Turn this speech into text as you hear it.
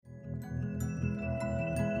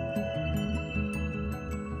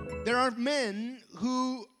There are men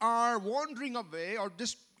who are wandering away or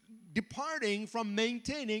just departing from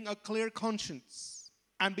maintaining a clear conscience.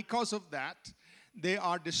 And because of that, they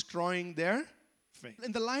are destroying their faith.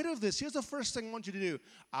 In the light of this, here's the first thing I want you to do.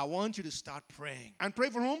 I want you to start praying. And pray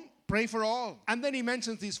for whom? Pray for all. And then he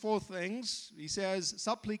mentions these 4 things. He says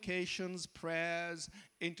supplications, prayers,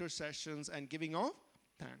 intercessions, and giving of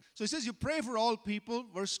thanks. So he says you pray for all people,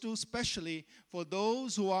 verse 2, especially for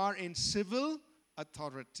those who are in civil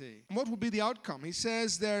authority. And what will be the outcome? He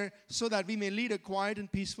says there, so that we may lead a quiet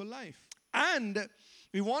and peaceful life. And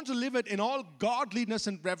we want to live it in all godliness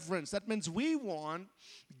and reverence. That means we want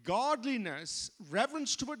godliness,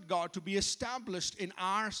 reverence toward God to be established in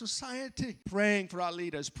our society. Praying for our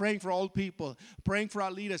leaders, praying for all people, praying for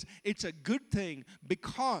our leaders. It's a good thing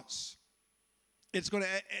because it's going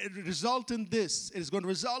to result in this. It's going to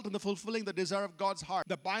result in the fulfilling the desire of God's heart.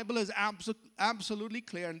 The Bible is absolutely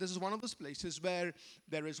clear, and this is one of those places where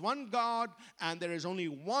there is one God and there is only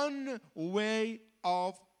one way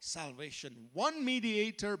of salvation. One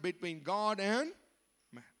mediator between God and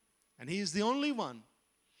man. And he is the only one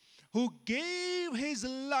who gave his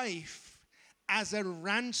life as a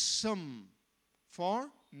ransom for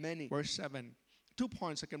many. Verse 7. 2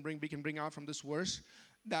 points we can bring out from this verse.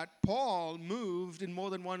 That Paul moved in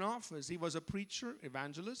more than one office. He was a preacher,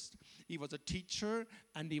 evangelist, he was a teacher,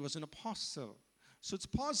 and he was an apostle. So it's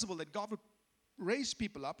possible that God would raise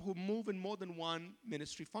people up who move in more than one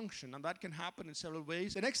ministry function. And that can happen in several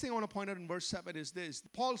ways. The next thing I want to point out in verse 7 is this.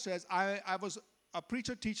 Paul says, I was a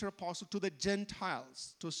preacher, teacher, apostle to the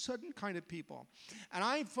Gentiles, to a certain kind of people. And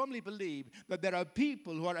I firmly believe that there are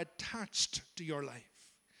people who are attached to your life.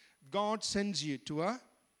 God sends you to a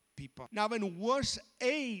people. Now in verse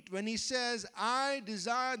 8, when he says, I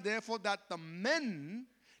desire therefore that the men,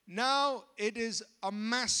 now it is a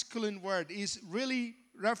masculine word. He's really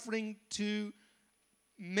referring to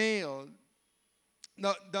male,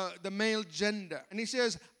 the male gender. And he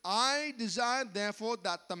says, I desire therefore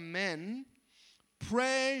that the men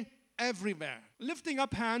pray everywhere. Lifting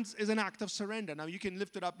up hands is an act of surrender. Now you can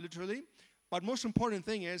lift it up literally, but most important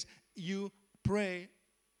thing is you pray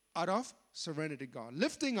out of surrender to God.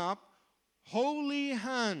 Lifting up holy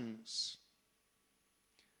hands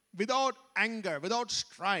without anger, without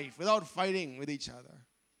strife, without fighting with each other,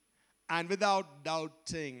 and without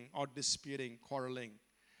doubting or disputing, quarreling.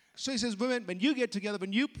 So he says, women, when you get together,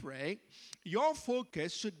 when you pray, your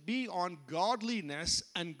focus should be on godliness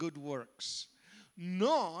and good works,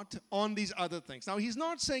 not on these other things. Now, he's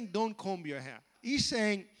not saying don't comb your hair. He's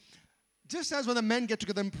saying, just as when the men get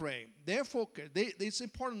together and pray, their focus, it's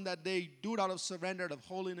important that they do it out of surrender, out of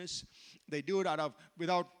holiness. They do it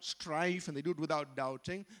without strife, and they do it without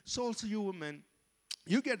doubting. So also you women,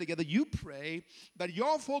 you get together, you pray, that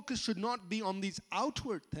your focus should not be on these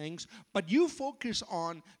outward things, but you focus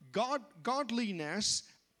on godliness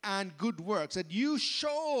and good works. That you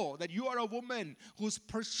show that you are a woman who's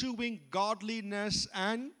pursuing godliness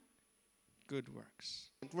and good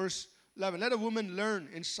works. Verse 11, let a woman learn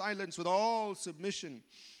in silence with all submission.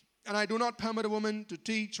 And I do not permit a woman to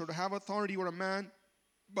teach or to have authority over a man,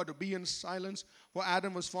 but to be in silence. For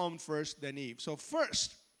Adam was formed first, then Eve. So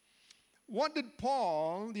first, what did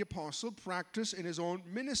Paul, the apostle, practice in his own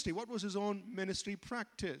ministry? What was his own ministry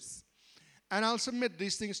practice? And I'll submit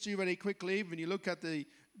these things to you very quickly. When you look at the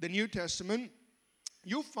New Testament,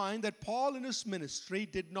 you find that Paul in his ministry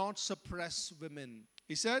did not suppress women.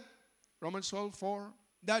 He said, Romans 12:4,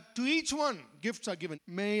 that to each one gifts are given,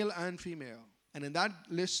 male and female. And in that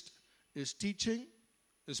list is teaching,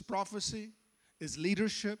 is prophecy, is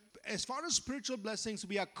leadership. As far as spiritual blessings,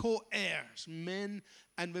 we are co-heirs, men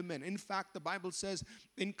and women. In fact, the Bible says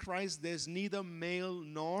in Christ there's neither male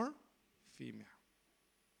nor female.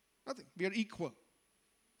 Nothing. We are equal.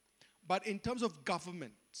 But in terms of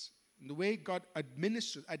government, in the way God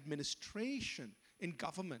administers administration in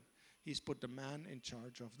government, he's put the man in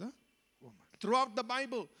charge of the woman. Throughout the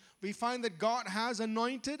Bible, we find that God has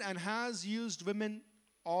anointed and has used women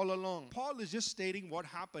all along. Paul is just stating what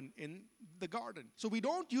happened in the garden. So we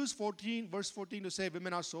don't use verse 14 to say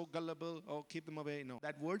women are so gullible or keep them away. No.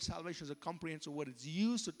 That word salvation is a comprehensive word. It's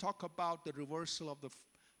used to talk about the reversal of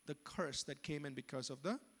the curse that came in because of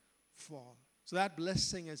the fall. So that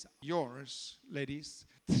blessing is yours, ladies,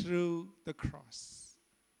 through the cross.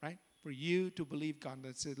 Right? For you to believe God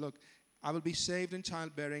and say, look, I will be saved in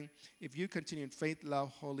childbearing if you continue in faith,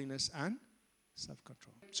 love, holiness, and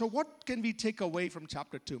self-control. So what can we take away from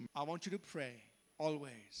chapter 2? I want you to pray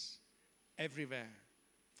always, everywhere,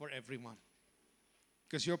 for everyone.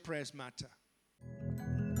 Because your prayers matter.